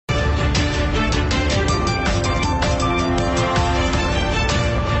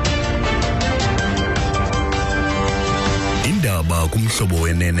Umhlobo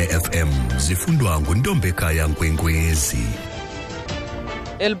Wenene FM zifundwa nguNtombekaya Nkwenkwezi.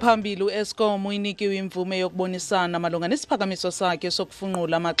 Eliphambili u-Eskom uyinikiwe imvume yokubonisana malunga nesiphakamiso sakhe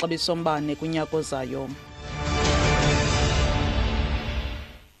sokufunqula amaxabiso ombane kunyaka ozayo.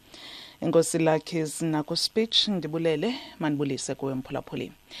 Inkosi lakhe zinako speech ndibulele manibulise kuwe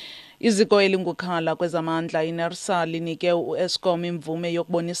mphulaphuli. Iziko elingukhala kwezamandla iNERSA linike u-Eskom imvume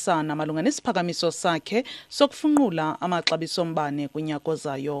yokubonisana malunga nesiphakamiso sakhe sokufunqula amaxabiso ombane kunyaka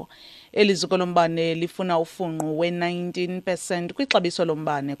ozayo. Eliziko lombane lifuna ufunqu we-19% kwixabiso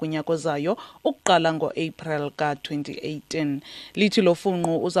lombane kunyaka ozayo ukuqala ngo-April ka-2018. Lithi lo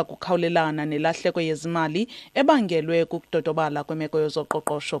funqu uza kukhawulelana nelahleko yezimali ebangelwe kukudodobala kwemeko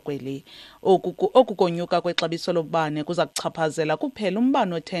yezoqoqosho kweli. Oku konyuka kwexabiso lombane kuza kuchaphazela kuphela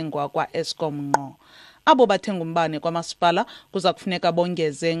umbane othengwa kwa-Eskom ngqo. Abo bathenga umbane kwamasipala kuza kufuneka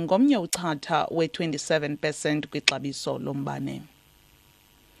bongeze ngomnye uchatha we-27% kwixabiso lombane.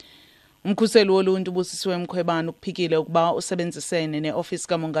 Umkhuseli woluntu Busisiwe Mkhwebane ukuphikile ukuba usebenzisene ne-ofisi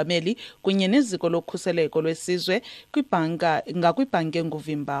kamongameli kunye neziko lokhuseleko lwesizwe kwibhanki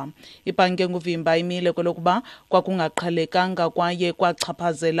enguvimba. Ibhanki enguvimba imile kwelokuba kwakungaqhelekanga kwaye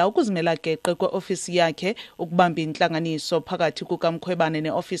kwachaphazela ukuzimela geqe kwe-ofisi yakhe ukubamba intlanganiso phakathi kukaMkhwebane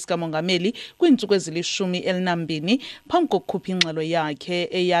ne-ofisi kamongameli kwiintsuku ezili-12 phambi kokukhupha ingxelo yakhe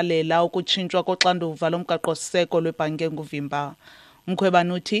eyalela ukutshintshwa koxanduva lomgaqo-siseko lwebhanki enguvimba.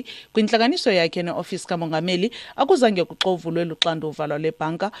 Mkhwebane uthi kwintlanganiso yakhe ne-ofisi kamongameli akuzange kuxovulwe luxanduva lwale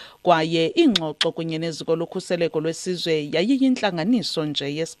bhanka kwaye ingxoxo kunye neziko lokhuseleko lwesizwe yayiyintlanganiso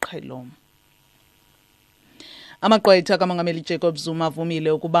nje yesiqhelo. Amagqwetha kamongameli Jacob Zuma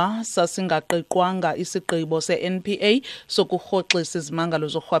avumile ukuba sasingaqiqwanga isigqibo se-NPA sokurhoxisa izimangalo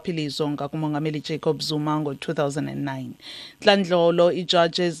zorhwaphilizo ngakumongameli Jacob Zuma ngo-2009. Nhlandlolo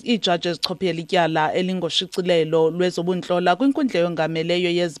iijaji zichophela ityala elingoshicilelo lwezobuntlalo kwinkundla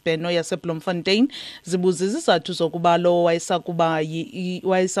yongameleyo yezibheno yaseBloemfontein zibuza izizathu zokuba lo wayesakuba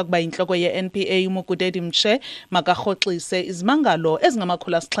yintloko ye-NPA uMugudedi Mshe makarhoxise izimangalo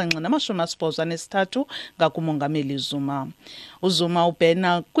ezingama-783 ngakumongameli Zuma. Uzuma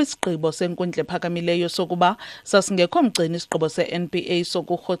ubhena kwisigqibo senkundla ephakamileyo sokuba sasingekho mgcini isigqibo se-NPA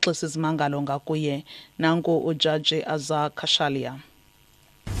sokurhoxisa izimangalo ngakuye. Nanku ujaji Azar Kashalia.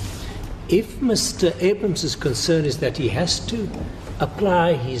 If Mr. Abrams' concern is that he has to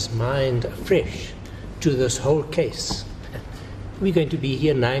apply his mind afresh to this whole case, we're going to be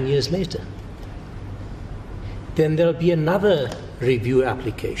here 9 years later. Then there'll be another review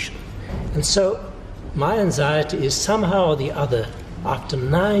application. And so my anxiety is somehow or the other, after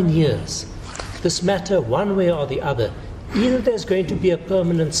 9 years, this matter, one way or the other, either there's going to be a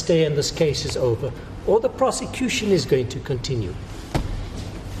permanent stay and this case is over, or the prosecution is going to continue.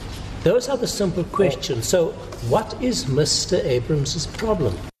 Those are the simple questions. So what is Mr. Abrams'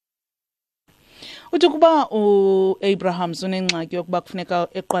 problem? Uthi kuba u-Abrahams unengxaki yokuba kufuneka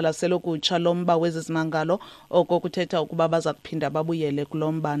eqwalasele ukutsha lomba wezizimangalo oko kuthetha ukuba baza kuphinda babuyele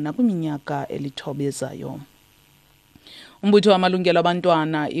kulomba nakwiminyaka elithoba ezayo. Umbutho wamalungelo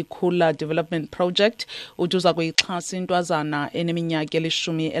abantwana iKhula Development Project uthi uza kuyixhasa intwazana eneminyaka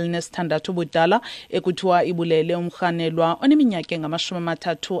eli-16 ubudala ekuthiwa ibulele umrhanelwa oneminyaka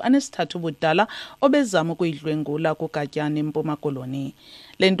engama-33 ubudala obezama ukuyidlwengula kuGatyana eMpuma Koloni.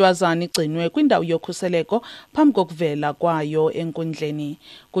 Le ntwazana igcinwe kwindawo yokhuseleko phambi kokuvela kwayo enkundleni.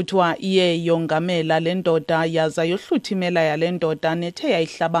 Kuthiwa iye yongamela le ndoda yaza yohluthimela yale ndoda nethe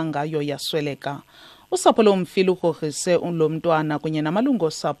yayihlaba ngayo yasweleka. Usapho lomfili ugrogrise lo mntwana kunye namalungu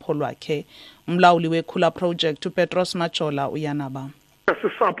osapho lwakhe. Umlawuli weKhula Project uPetros Majola uyanaba.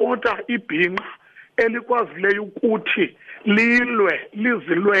 Sisapota ibhinqa elikwazileyo ukuthi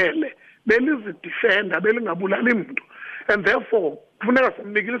lizilwele belizidefenda belingabulali muntu, and therefore kufuneka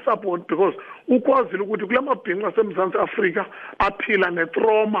simnikile support because ukwazile ukuthi kula mabhinqa aseMzantsi Afrika aphila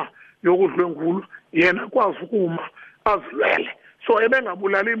netrauma yokudlwengulwa yena kwazi ukuma azilwele, so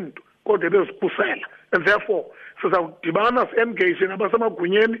ebengabulali muntu kodwa bezikhusela. And therefore sizawudibana si-engage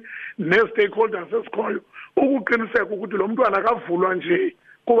nabasemagunyeni ne-stakeholders esikhoyo ukuqiniseka ukuthi lo mntwana akavulwa nje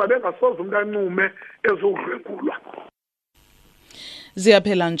kuba bengasoze umuntu ancume ezodlwengulwa.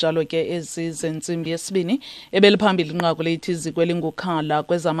 Ziyaphela njalo ke ezi zentsimbi yesibini. Ebeliphambili inqaku lethi iziko elingukhala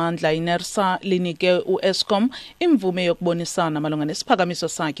kwezamandla iNERSA linike u-Eskom imvume yokubonisana malunga nesiphakamiso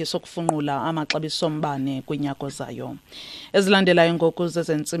sakhe sokufunqula amaxabiso ombane kwinyaka ozayo. Ezilandelayo ngoku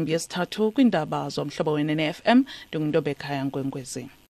zezentsimbi yesithathu kwindaba zomhlobo Wenene FM, ndinguNtombekaya Nkwenkwezi.